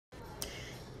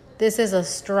This is a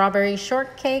strawberry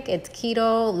shortcake. It's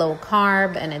keto, low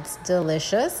carb, and it's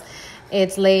delicious.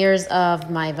 It's layers of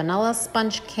my vanilla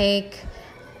sponge cake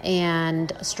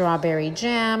and strawberry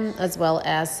jam, as well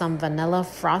as some vanilla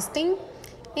frosting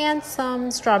and some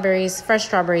strawberries, fresh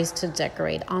strawberries to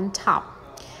decorate on top.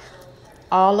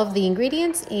 All of the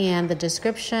ingredients and the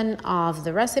description of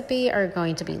the recipe are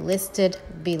going to be listed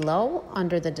below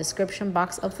under the description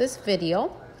box of this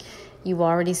video. You've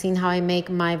already seen how I make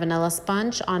my vanilla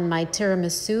sponge on my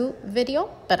tiramisu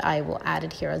video, but I will add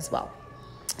it here as well.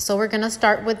 So we're gonna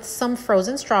start with some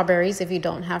frozen strawberries. If you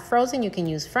don't have frozen, you can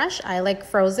use fresh. I like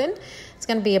frozen. It's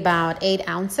gonna be about 8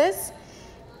 ounces.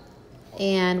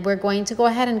 And we're going to go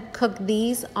ahead and cook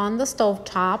these on the stove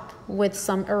top with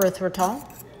some erythritol.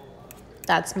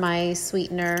 That's my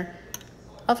sweetener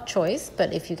of choice,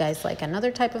 but if you guys like another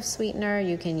type of sweetener,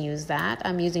 you can use that.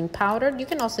 I'm using powdered. You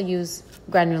can also use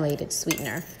granulated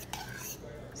sweetener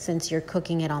since you're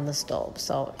cooking it on the stove,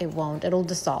 so it'll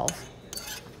dissolve.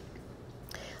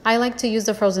 I like to use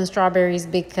the frozen strawberries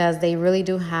because they really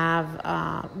do have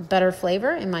better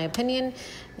flavor, in my opinion,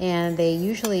 and they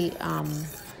usually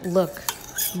look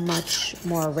much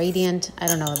more radiant. I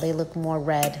don't know, they look more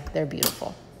red. They're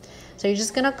beautiful. So you're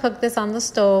just gonna cook this on the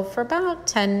stove for about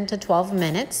 10 to 12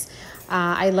 minutes.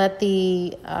 I let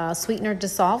the sweetener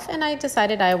dissolve, and I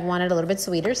decided I wanted a little bit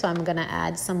sweeter, so I'm gonna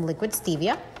add some liquid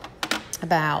stevia,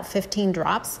 about 15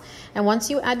 drops. And once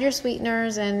you add your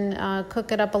sweeteners and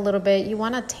cook it up a little bit, you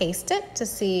wanna taste it to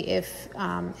see if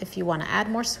you wanna add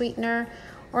more sweetener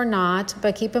or not.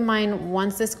 But keep in mind,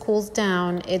 once this cools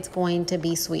down, it's going to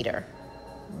be sweeter,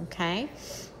 okay?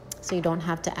 So you don't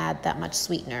have to add that much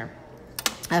sweetener.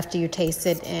 After you taste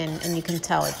it and you can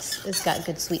tell it's got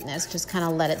good sweetness, just kind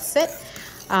of let it sit.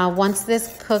 Once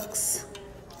this cooks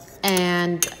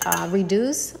and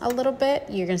reduce a little bit,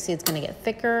 you're gonna see it's gonna get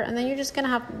thicker, and then you're just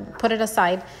gonna put it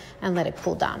aside and let it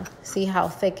cool down. See how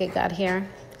thick it got here?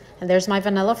 And there's my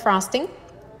vanilla frosting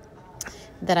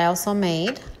that I also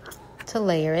made to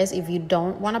layer it. If you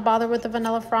don't wanna bother with the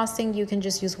vanilla frosting, you can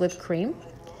just use whipped cream,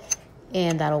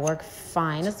 and that'll work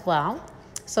fine as well.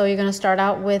 So you're gonna start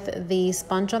out with the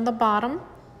sponge on the bottom.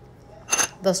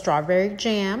 The strawberry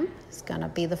jam is gonna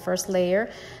be the first layer,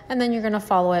 and then you're gonna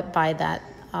follow it by that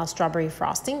strawberry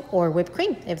frosting or whipped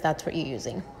cream, if that's what you're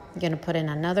using. You're gonna put in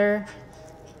another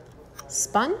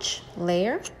sponge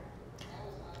layer,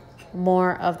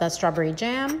 more of that strawberry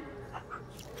jam.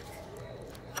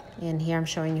 And here I'm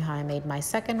showing you how I made my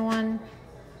second one.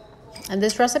 And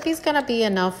this recipe is gonna be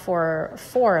enough for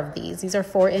 4 of these. These are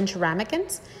 4-inch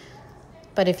ramekins.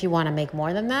 But if you want to make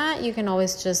more than that, you can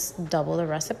always just double the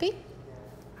recipe.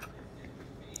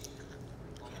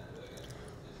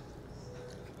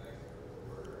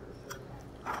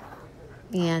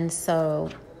 And so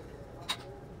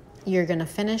you're going to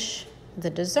finish the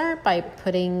dessert by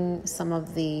putting some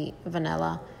of the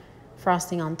vanilla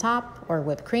frosting on top, or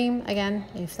whipped cream, again,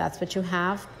 if that's what you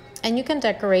have. And you can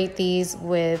decorate these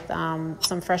with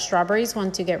some fresh strawberries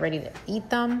once you get ready to eat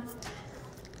them.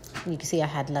 You can see I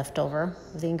had leftover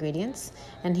of the ingredients.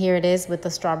 And here it is with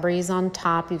the strawberries on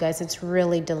top. You guys, it's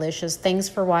really delicious. Thanks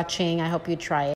for watching. I hope you try it.